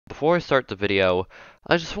before I start the video,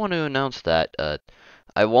 I just want to announce that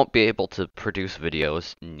I won't be able to produce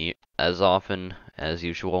videos as often as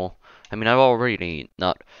usual. I mean, I'm already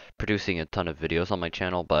not producing a ton of videos on my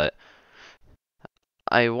channel, but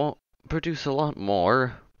I won't produce a lot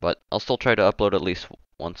more, but I'll still try to upload at least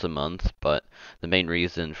once a month. But the main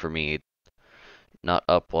reason for me not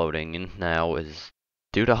uploading now is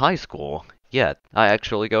due to high school. Yeah, I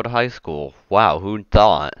actually go to high school. Wow, who'd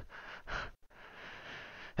thought?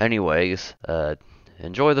 Anyways,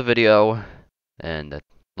 enjoy the video, and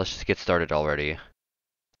let's just get started already.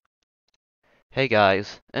 Hey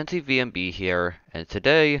guys, NTVMB here, and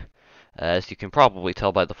today, as you can probably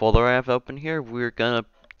tell by the folder I have open here, we're gonna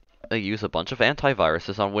use a bunch of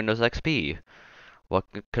antiviruses on Windows XP. What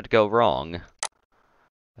could go wrong?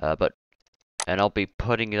 And I'll be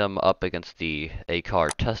putting them up against the ACAR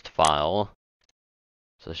test file.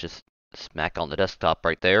 So let's just smack on the desktop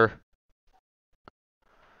right there.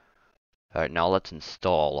 Alright, now let's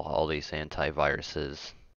install all these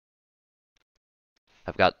antiviruses.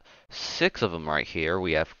 I've got 6 of them right here.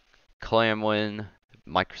 We have Clamwin,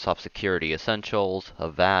 Microsoft Security Essentials,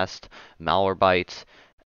 Avast, Malwarebytes,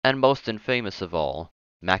 and most infamous of all,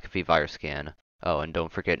 McAfee Virus Scan. Oh, and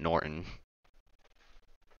don't forget Norton.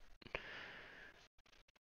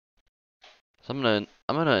 So I'm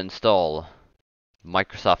gonna install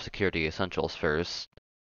Microsoft Security Essentials first.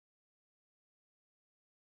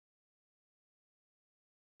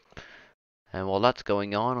 And while that's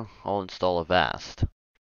going on, I'll install Avast.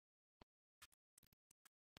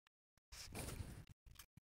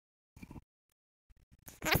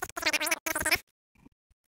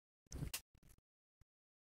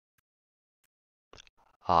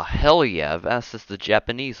 Ah, hell yeah, Avast is the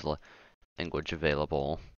Japanese language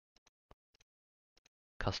available.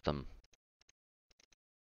 Custom.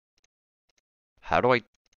 How do I...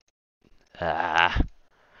 Ah.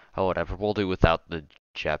 Oh, whatever, we'll do without the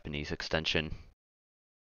Japanese extension.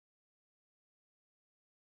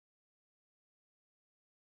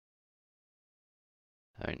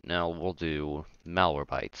 Alright, now we'll do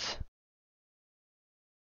Malwarebytes.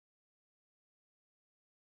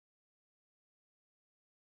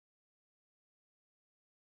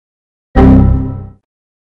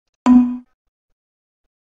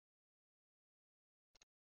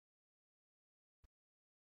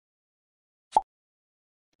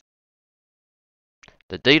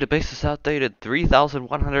 The database is outdated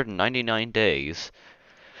 3,199 days.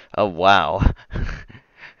 Oh, wow.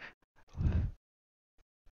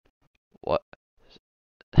 What?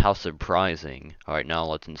 How surprising. Alright, now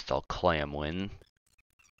let's install Clamwin.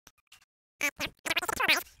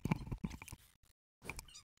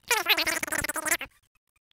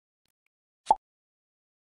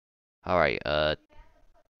 Alright, oh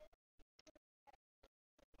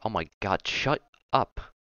my god, shut up.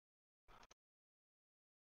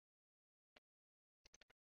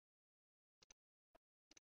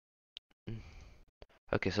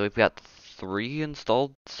 Okay, so we've got 3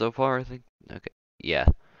 installed so far, I think. Okay, yeah.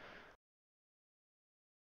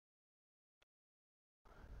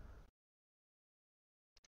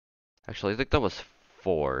 Actually, I think that was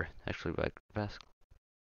 4. Actually,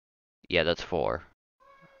 yeah, that's 4.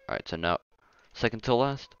 Alright, so now, second to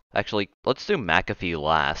last? Actually, let's do McAfee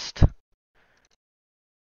last.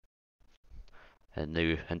 And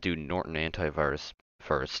do Norton antivirus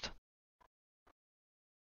first.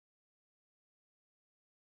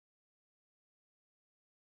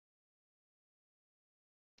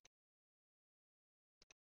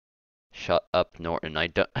 Shut up, Norton. I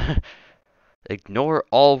don't... Ignore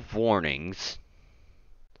all warnings.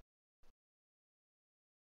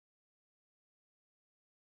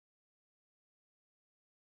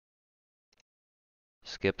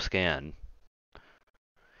 Skip scan.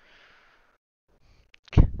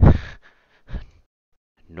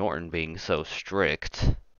 Norton being so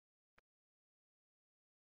strict.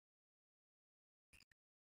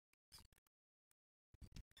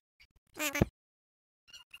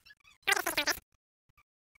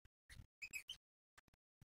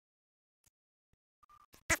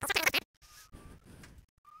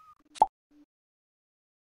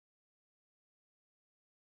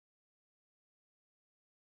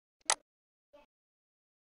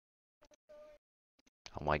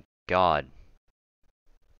 Oh my god.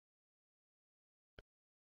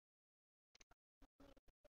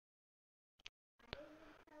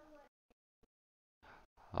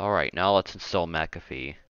 Alright, now let's install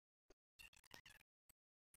McAfee.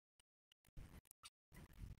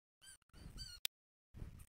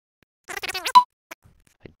 I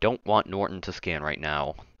don't want Norton to scan right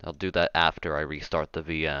now. I'll do that after I restart the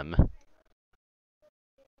VM.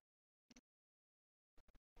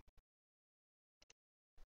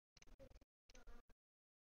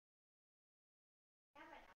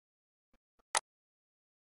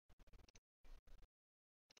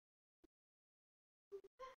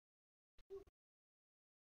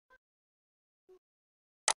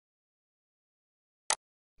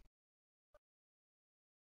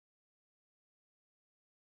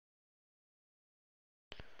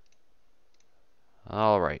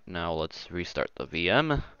 Alright, now let's restart the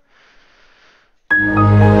VM.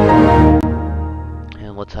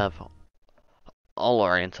 And let's have all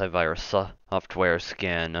our antivirus software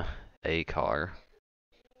scan a car.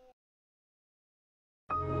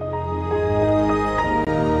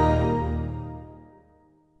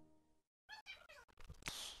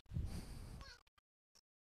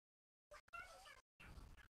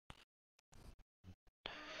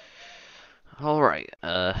 Alright,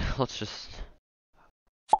 let's just...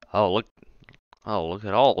 Oh, look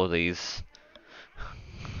at all of these.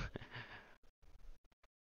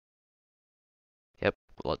 Yep,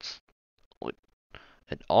 let's let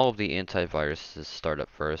all of the antiviruses start up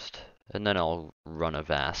first, and then I'll run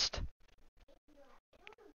Avast.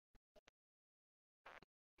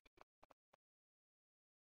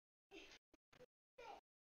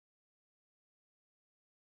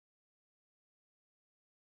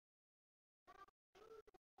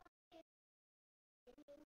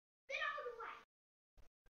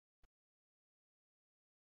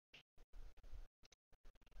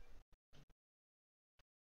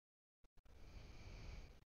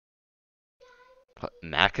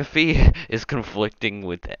 McAfee is conflicting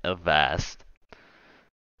with Avast.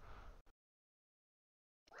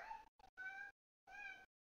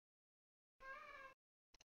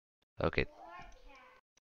 Okay.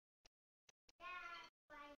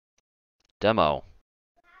 Demo.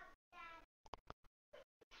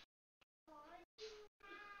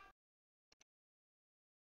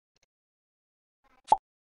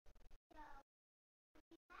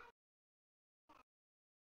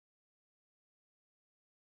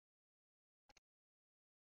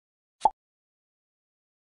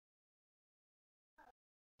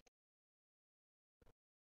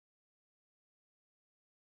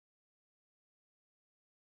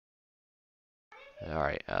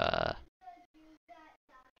 Alright,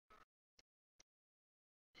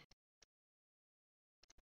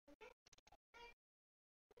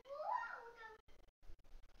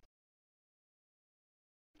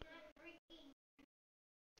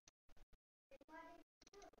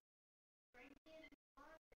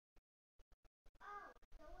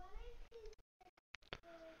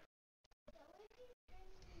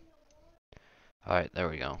 alright, there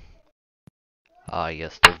we go. Ah,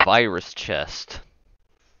 yes, the virus chest.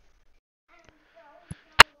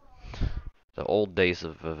 The old days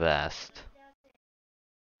of Avast.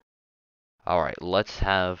 Alright, let's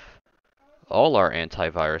have all our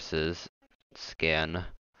antiviruses scan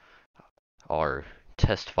our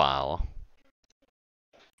test file.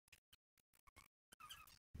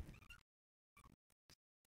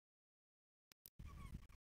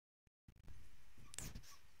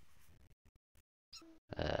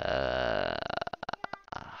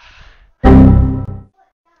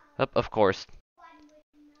 Of course.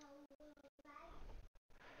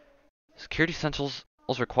 Security Essentials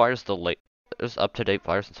also requires the latest up-to-date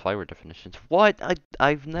virus and spyware definitions. What?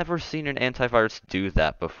 I've never seen an antivirus do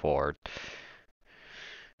that before.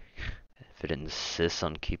 If it insists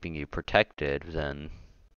on keeping you protected, then...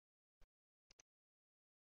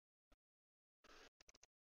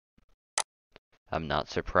 I'm not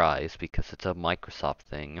surprised, because it's a Microsoft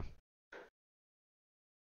thing.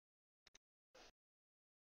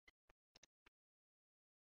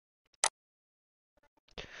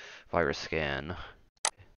 Virus scan.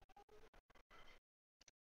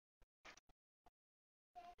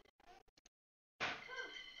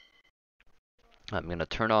 I'm gonna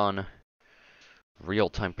turn on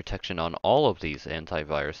real-time protection on all of these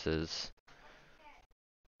antiviruses.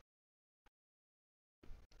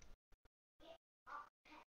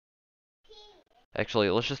 Actually,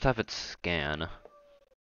 let's just have it scan.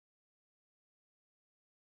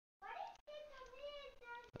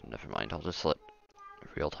 Never mind, I'll just let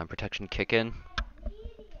real-time protection kick in.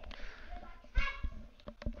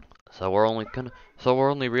 So we're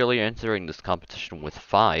only really entering this competition with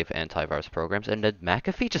 5 antivirus programs, and did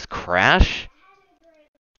McAfee just crash?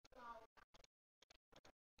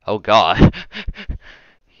 Oh god.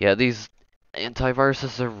 Yeah, these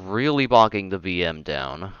antiviruses are really bogging the VM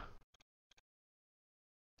down.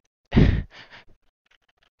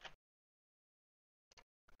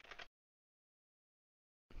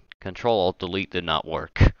 Control-Alt-Delete did not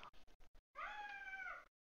work.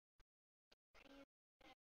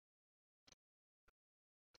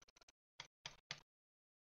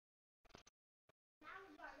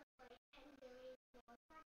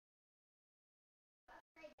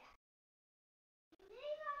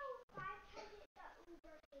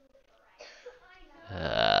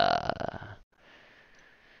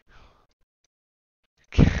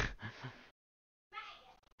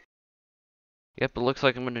 Yep, it looks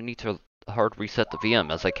like I'm gonna need to hard reset the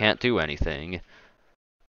VM as I can't do anything.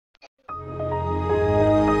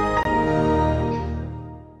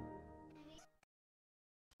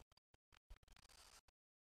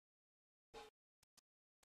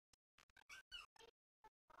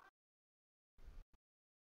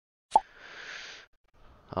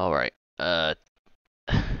 Alright, I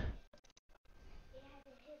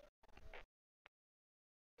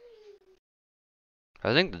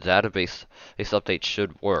think the database update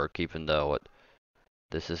should work, even though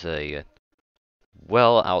this is a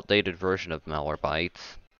well outdated version of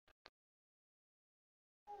Malwarebytes.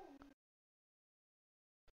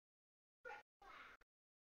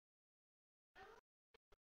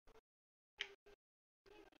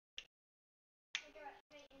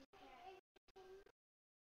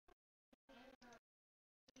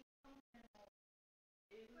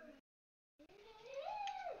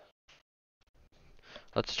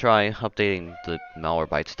 Let's try updating the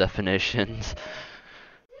Malwarebytes definitions.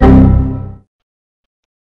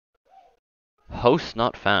 Host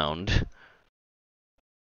not found.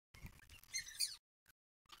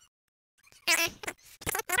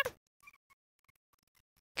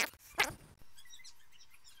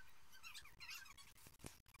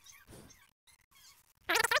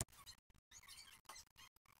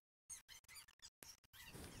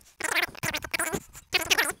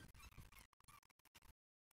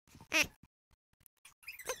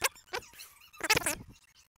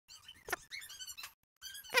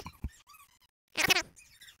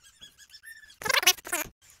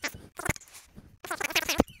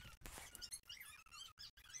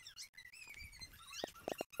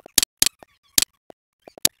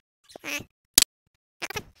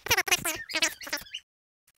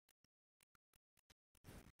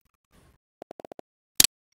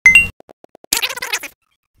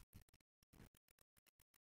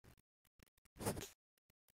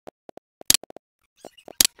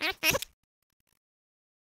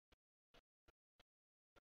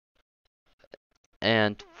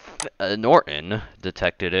 And Norton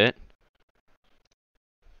detected it.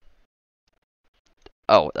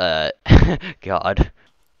 Oh, God.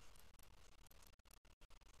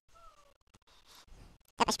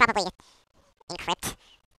 I should probably encrypt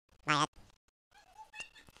my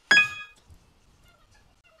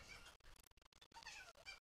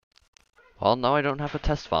Well, now I don't have a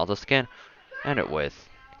test file to scan it with.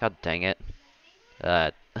 God dang it.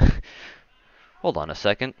 Hold on a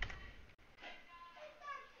second.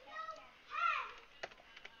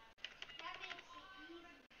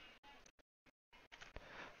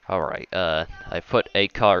 Alright, I put a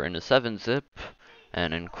car in a 7-zip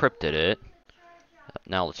and encrypted it.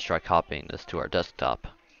 Now let's try copying this to our desktop.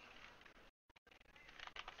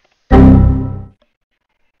 And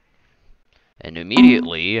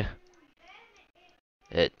immediately,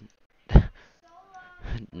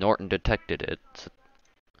 Norton detected it. So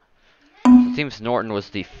it seems Norton was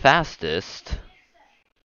the fastest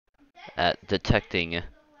at detecting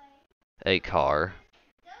a car.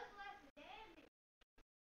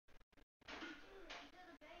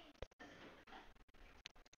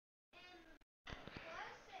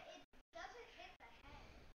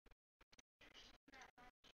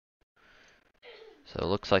 So it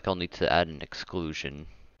looks like I'll need to add an exclusion.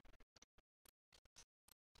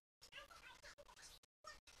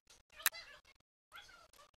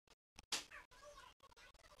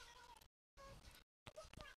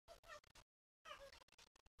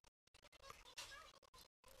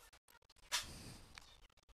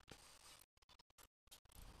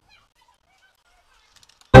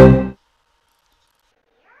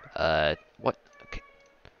 What? Okay.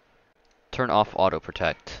 Turn off auto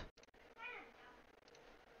protect.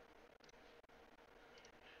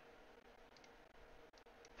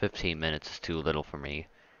 "15 minutes is too little for me."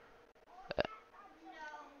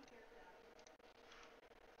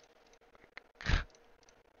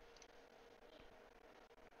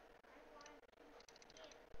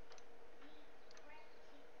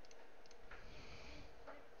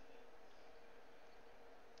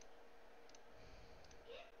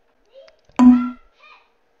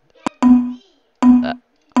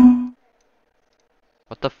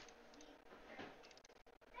 What the f-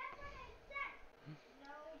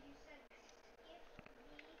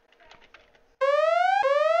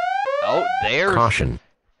 Oh, there's... Caution.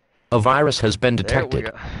 A virus has been There we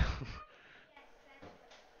detected. go.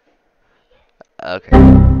 Okay.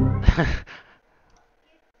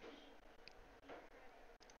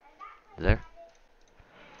 There.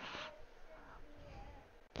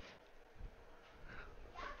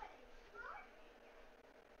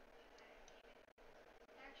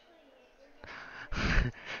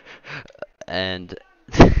 And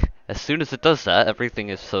As soon as it does that, everything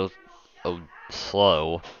is so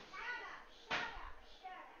slow.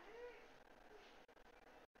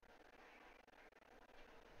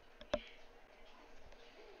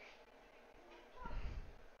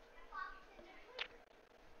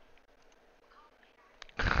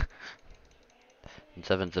 And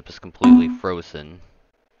 7-zip is completely frozen.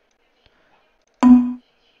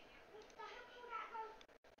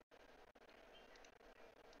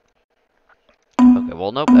 Okay,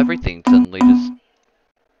 well, nope, everything suddenly just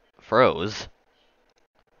froze.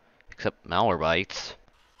 Except Malwarebytes.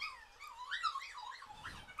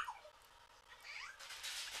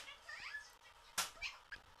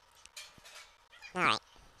 Alright.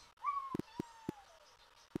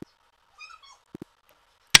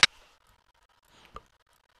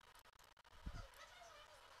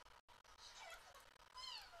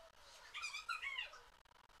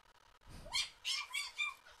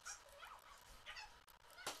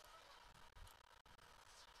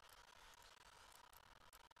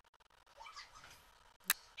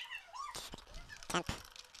 Temp.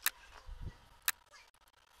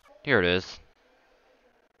 Here it is.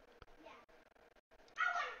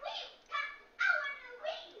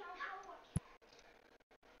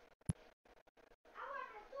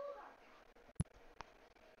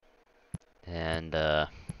 And, alright,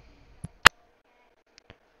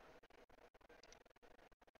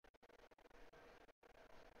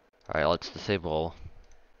 let's disable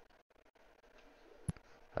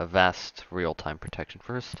Avast real-time protection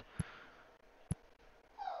first.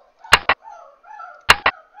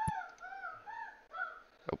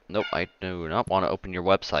 Oh, nope, I do not want to open your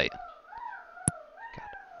website.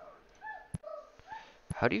 God.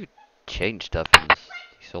 How do you change stuff in this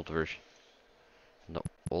old version? The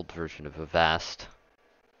old version of Avast.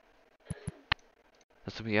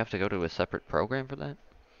 So we have to go to a separate program for that?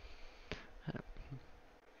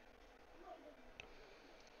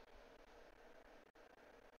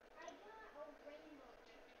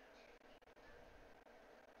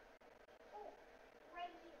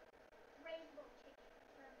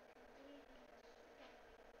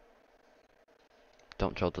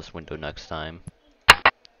 Don't show this window next time.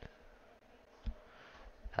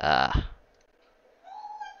 Ah.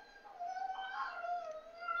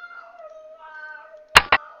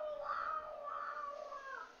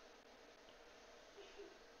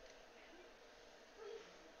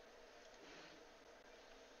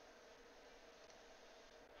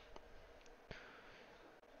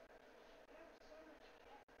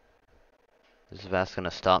 Is Avast gonna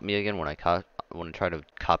stop me again when I try to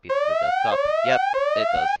copy to the desktop? Yep, it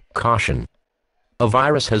does. Caution. A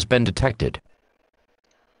virus has been detected.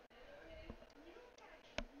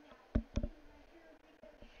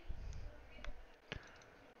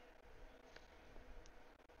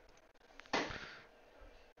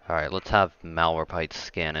 Alright, let's have Malwarebytes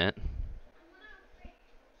scan it.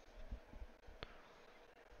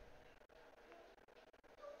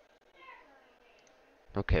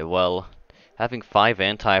 Okay, well, having 5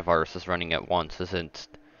 antiviruses running at once isn't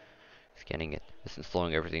scanning it, isn't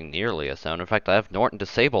slowing everything nearly as down. In fact, I have Norton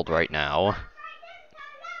disabled right now.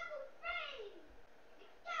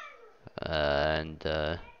 And,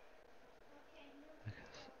 can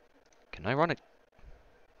I run it?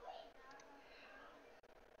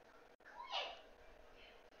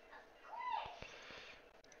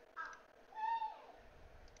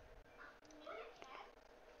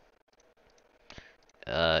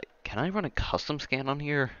 Can I run a custom scan on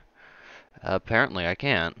here? Apparently I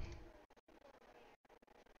can't.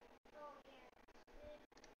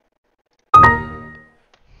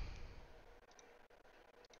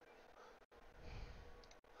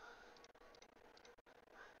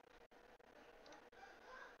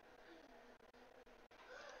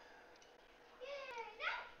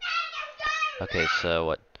 Okay, so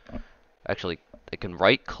what? Actually, I can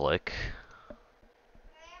right click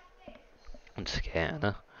and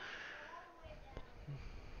scan.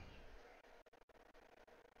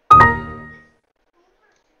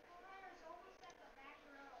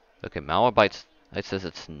 Okay, Malwarebytes, it says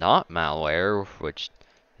it's not malware, which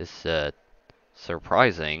is,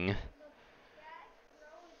 surprising.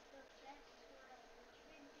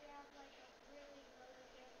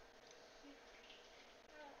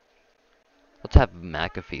 Let's have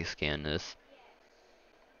McAfee scan this.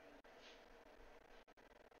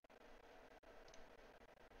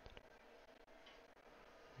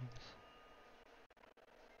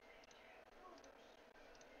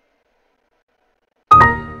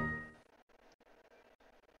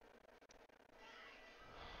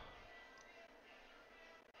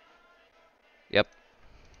 Yep.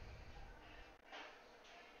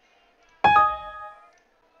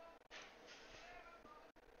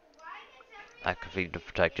 I could have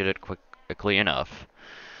detected it quickly enough.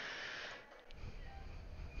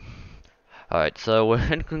 Alright, so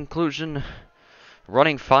in conclusion,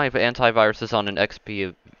 running 5 antiviruses on an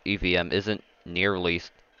XP EVM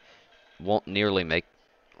won't nearly make...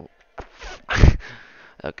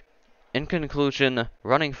 Okay. In conclusion,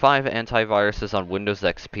 running 5 antiviruses on Windows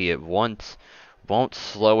XP at once won't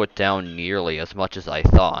slow it down nearly as much as I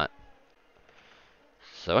thought.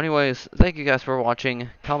 So anyways, thank you guys for watching,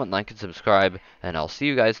 comment, like, and subscribe, and I'll see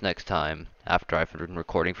you guys next time, after I've been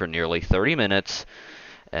recording for nearly 30 minutes,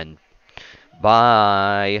 and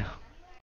bye!